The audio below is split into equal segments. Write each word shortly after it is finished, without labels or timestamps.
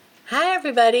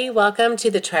everybody. Welcome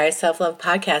to the Try Self-Love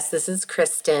podcast. This is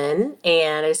Kristen,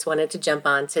 and I just wanted to jump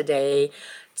on today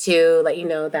to let you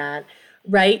know that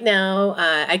right now,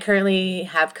 I currently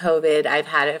have COVID. I've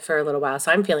had it for a little while,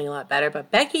 so I'm feeling a lot better,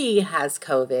 but Becky has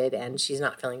COVID, and she's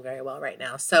not feeling very well right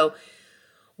now. So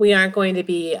we aren't going to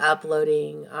be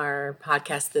uploading our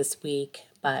podcast this week,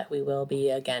 but we will be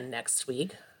again next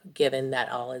week, given that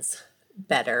all is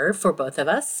better for both of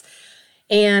us.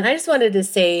 And I just wanted to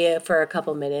say for a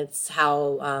couple minutes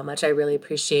how much I really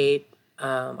appreciate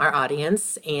our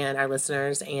audience and our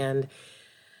listeners, and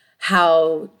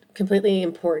how completely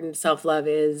important self-love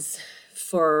is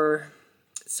for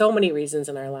so many reasons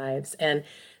in our lives. And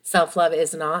self-love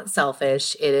is not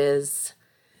selfish. It is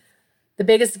the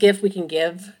biggest gift we can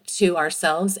give to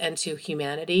ourselves and to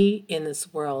humanity in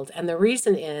this world. And the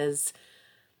reason is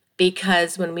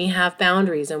because when we have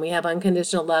boundaries and we have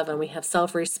unconditional love and we have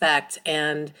self-respect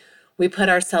and we put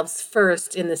ourselves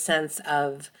first in the sense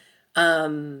of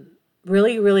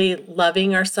really, really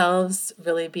loving ourselves,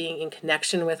 really being in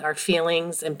connection with our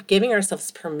feelings and giving ourselves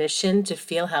permission to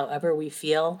feel however we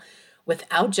feel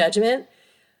without judgment,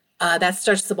 that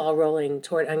starts the ball rolling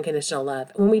toward unconditional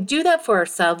love. When we do that for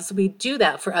ourselves, we do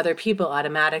that for other people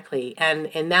automatically. And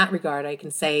in that regard, I can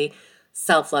say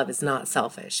self-love is not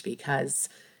selfish, because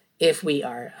if we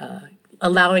are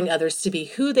allowing others to be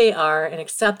who they are and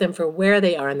accept them for where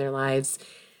they are in their lives,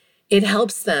 it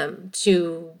helps them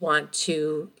to want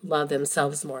to love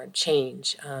themselves more and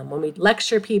change. When we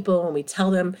lecture people, when we tell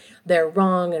them they're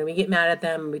wrong and we get mad at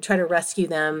them, and we try to rescue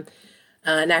them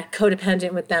and act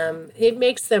codependent with them, it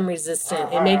makes them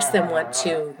resistant. It makes them want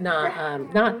to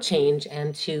not change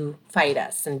and to fight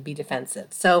us and be defensive.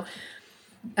 So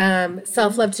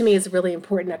self-love to me is really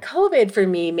important. Now, COVID for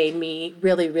me made me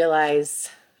really realize,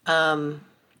 I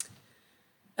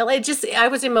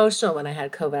was emotional when I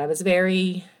had COVID. I was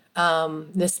very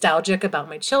nostalgic about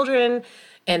my children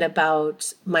and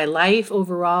about my life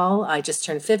overall. I just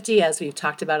turned 50, as we've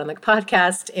talked about on the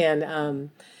podcast, and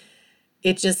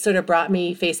it just sort of brought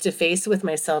me face to face with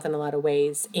myself in a lot of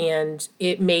ways. And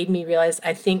it made me realize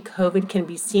I think COVID can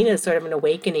be seen as sort of an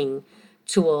awakening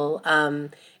tool,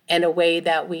 and a way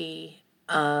that we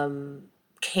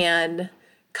can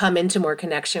come into more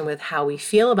connection with how we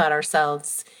feel about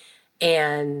ourselves,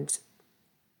 and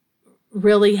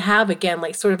really have, again,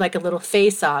 like sort of like a little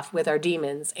face-off with our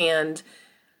demons, and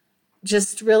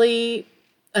just really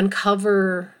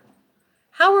uncover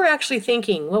how we're actually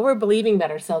thinking, what we're believing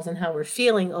about ourselves, and how we're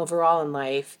feeling overall in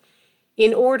life,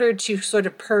 in order to sort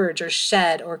of purge or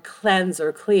shed or cleanse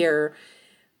or clear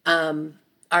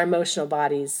our emotional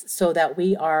bodies, so that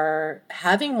we are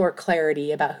having more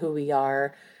clarity about who we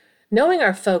are, knowing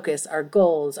our focus, our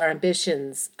goals, our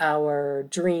ambitions, our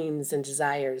dreams and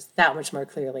desires that much more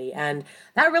clearly. And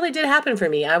that really did happen for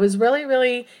me. I was really,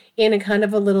 really in a kind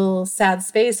of a little sad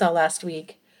space all last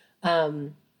week.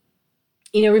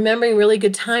 Remembering really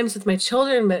good times with my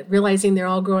children, but realizing they're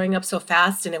all growing up so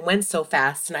fast, and it went so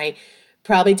fast. And I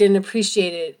probably didn't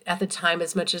appreciate it at the time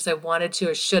as much as I wanted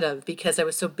to or should have, because I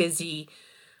was so busy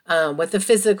with the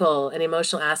physical and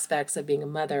emotional aspects of being a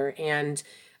mother, and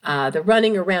the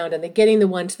running around and the getting the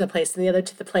one to the place and the other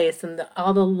to the place, and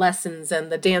all the lessons and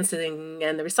the dancing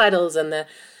and the recitals and the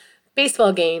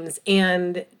baseball games,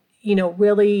 and,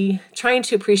 really trying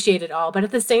to appreciate it all, but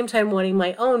at the same time wanting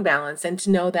my own balance, and to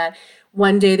know that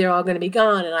one day they're all going to be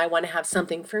gone and I want to have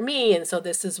something for me. And so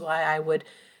this is why I would,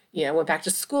 I went back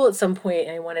to school at some point,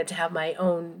 and I wanted to have my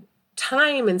own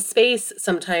time and space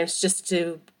sometimes just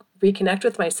to reconnect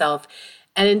with myself.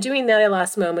 And in doing that, I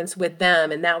lost moments with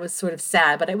them, and that was sort of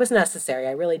sad, but it was necessary.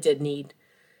 I really did need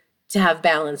to have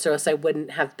balance, or else I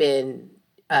wouldn't have been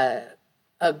a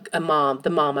mom,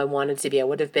 the mom I wanted to be. I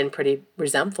would have been pretty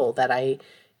resentful that I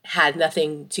had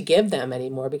nothing to give them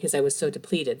anymore because I was so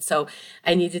depleted. So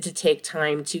I needed to take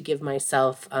time to give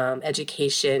myself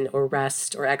education or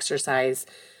rest or exercise,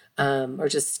 or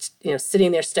just,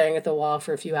 sitting there staring at the wall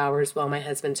for a few hours while my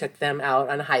husband took them out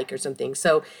on a hike or something.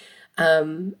 So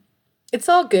it's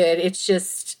all good. It's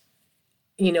just,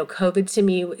 COVID to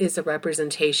me is a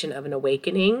representation of an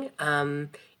awakening.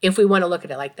 If we want to look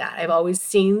at it like that. I've always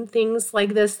seen things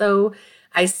like this, though.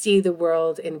 I see the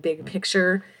world in big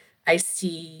picture. I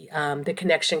see the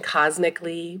connection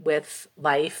cosmically with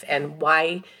life and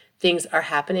why things are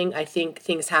happening. I think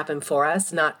things happen for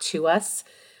us, not to us.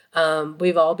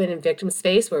 We've all been in victim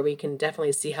space where we can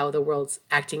definitely see how the world's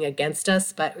acting against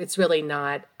us, but it's really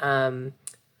not, I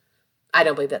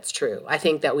don't believe that's true. I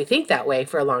think that we think that way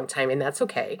for a long time, and that's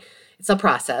okay. It's a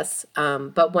process.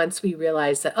 But once we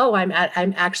realize that, I'm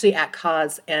actually at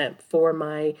cause for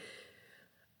my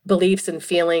beliefs and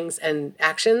feelings and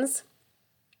actions,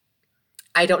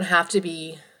 I don't have to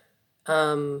be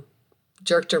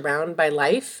jerked around by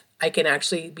life. I can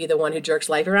actually be the one who jerks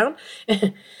life around.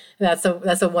 That's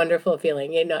a wonderful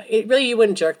feeling. It really, you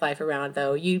wouldn't jerk life around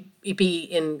though. You'd be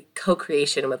in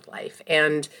co-creation with life,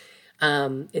 and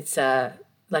it's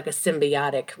like a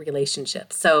symbiotic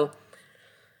relationship. So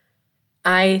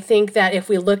I think that if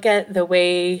we look at the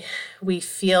way we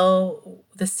feel,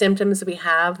 the symptoms we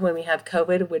have when we have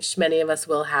COVID, which many of us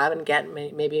will have and get,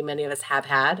 maybe many of us have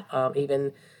had,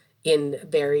 even in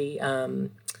very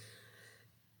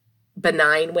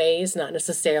benign ways, not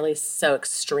necessarily so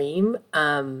extreme.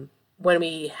 When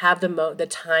we have the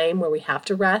time where we have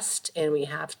to rest and we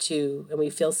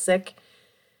feel sick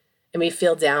and we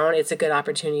feel down, it's a good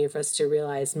opportunity for us to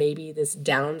realize maybe this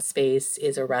down space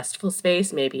is a restful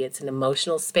space. Maybe it's an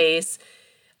emotional space.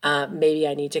 Maybe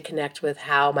I need to connect with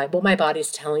what my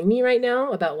body's telling me right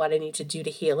now about what I need to do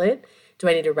to heal it. Do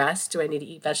I need to rest? Do I need to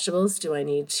eat vegetables? Do I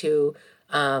need to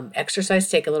exercise,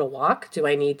 take a little walk? Do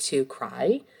I need to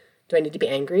cry? Do I need to be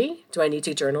angry? Do I need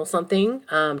to journal something?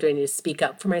 Do I need to speak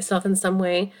up for myself in some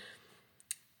way?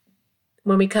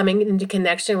 When we come into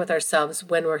connection with ourselves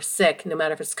when we're sick, no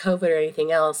matter if it's COVID or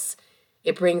anything else,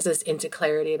 it brings us into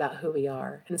clarity about who we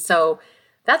are. And so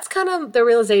that's kind of the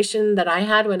realization that I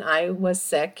had when I was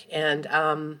sick, and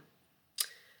I'm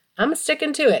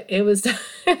sticking to it. It was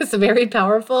it was very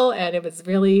powerful, and it was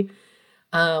really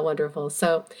wonderful.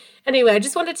 So anyway, I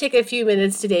just want to take a few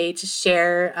minutes today to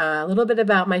share a little bit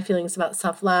about my feelings about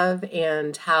self-love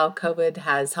and how COVID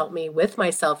has helped me with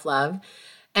my self-love.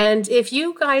 And if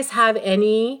you guys have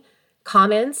any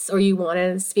comments or you want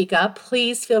to speak up,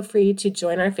 please feel free to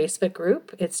join our Facebook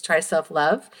group. It's Try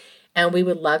Self-Love, and we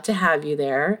would love to have you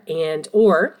there.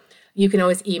 Or you can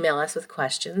always email us with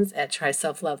questions at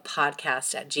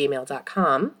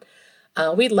tryselflovepodcast@gmail.com.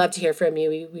 We'd love to hear from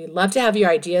you. We'd love to have your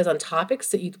ideas on topics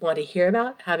that you'd want to hear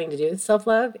about having to do with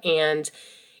self-love. And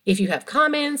if you have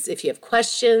comments, if you have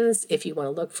questions, if you want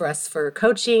to look for us for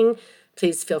coaching,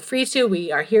 please feel free to.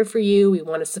 We are here for you. We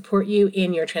want to support you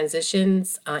in your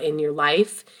transitions, in your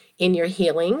life, in your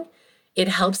healing. It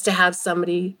helps to have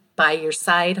somebody by your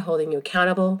side holding you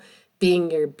accountable,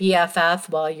 being your BFF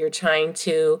while you're trying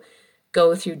to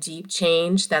go through deep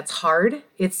change. That's hard.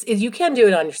 You can do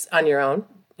it on your own.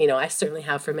 I certainly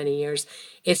have for many years.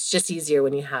 It's just easier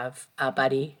when you have a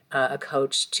buddy, a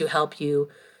coach to help you,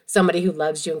 somebody who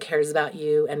loves you and cares about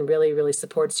you and really, really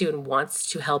supports you and wants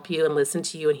to help you and listen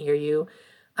to you and hear you.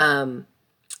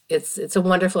 It's a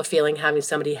wonderful feeling having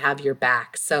somebody have your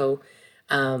back. So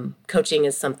coaching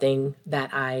is something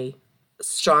that I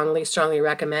strongly, strongly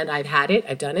recommend. I've had it.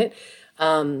 I've done it.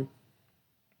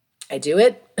 I do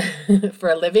it for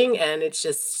a living, and it's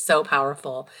just so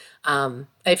powerful.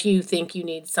 If you think you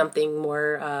need something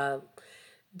more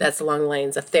that's along the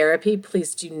lines of therapy,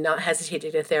 please do not hesitate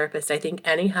to get a therapist. I think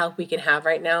any help we can have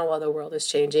right now while the world is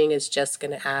changing is just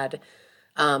going to add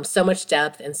so much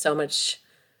depth and so much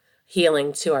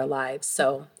healing to our lives.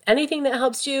 So anything that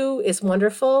helps you is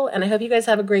wonderful. And I hope you guys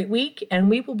have a great week. And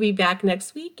we will be back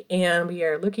next week. And we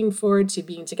are looking forward to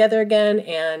being together again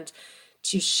and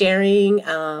to sharing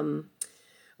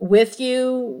with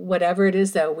you whatever it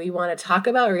is that we want to talk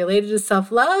about related to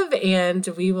self-love. And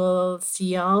we will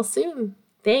see y'all soon.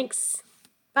 Thanks.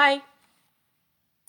 Bye.